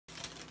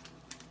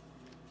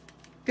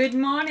Good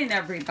morning,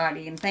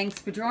 everybody, and thanks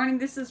for joining.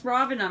 This is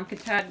Robin. I'm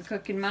Katahdin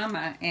Cooking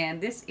Mama,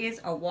 and this is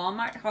a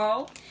Walmart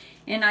haul.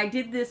 And I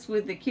did this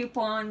with the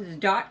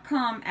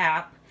coupons.com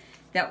app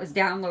that was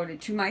downloaded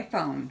to my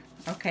phone.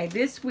 Okay,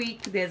 this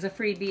week there's a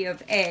freebie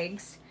of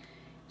eggs.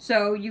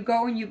 So you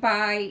go and you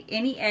buy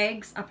any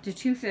eggs up to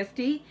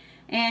 $2.50,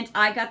 and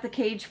I got the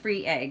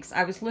cage-free eggs.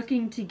 I was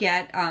looking to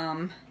get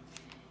Eggland,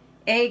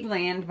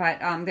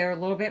 but they're a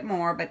little bit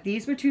more. But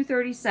these were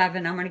 $2.37.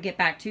 I'm going to get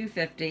back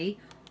 $2.50.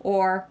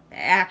 Or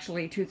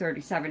actually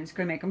 $2.37, it's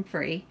going to make them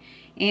free.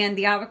 And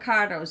the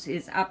avocados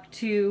is up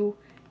to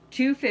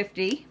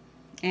 $2.50,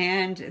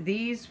 and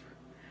these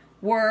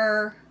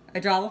were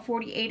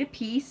 $1.48 a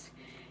piece,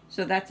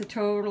 so that's a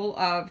total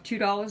of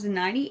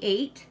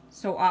 $2.98.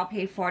 So I'll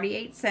pay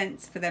 48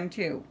 cents for them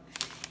too.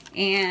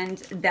 And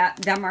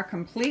them are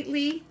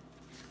completely,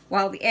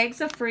 well, the eggs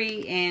are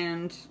free,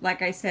 and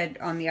like I said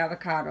on the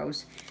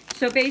avocados.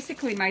 So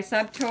basically my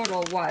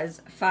subtotal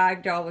was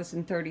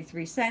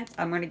 $5.33.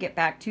 I'm going to get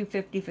back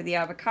 $2.50 for the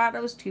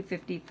avocados,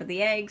 $2.50 for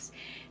the eggs.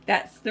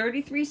 That's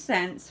 33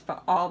 cents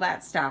for all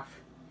that stuff.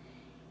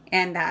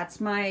 And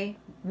that's my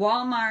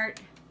Walmart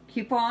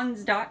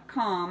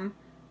coupons.com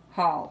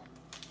haul.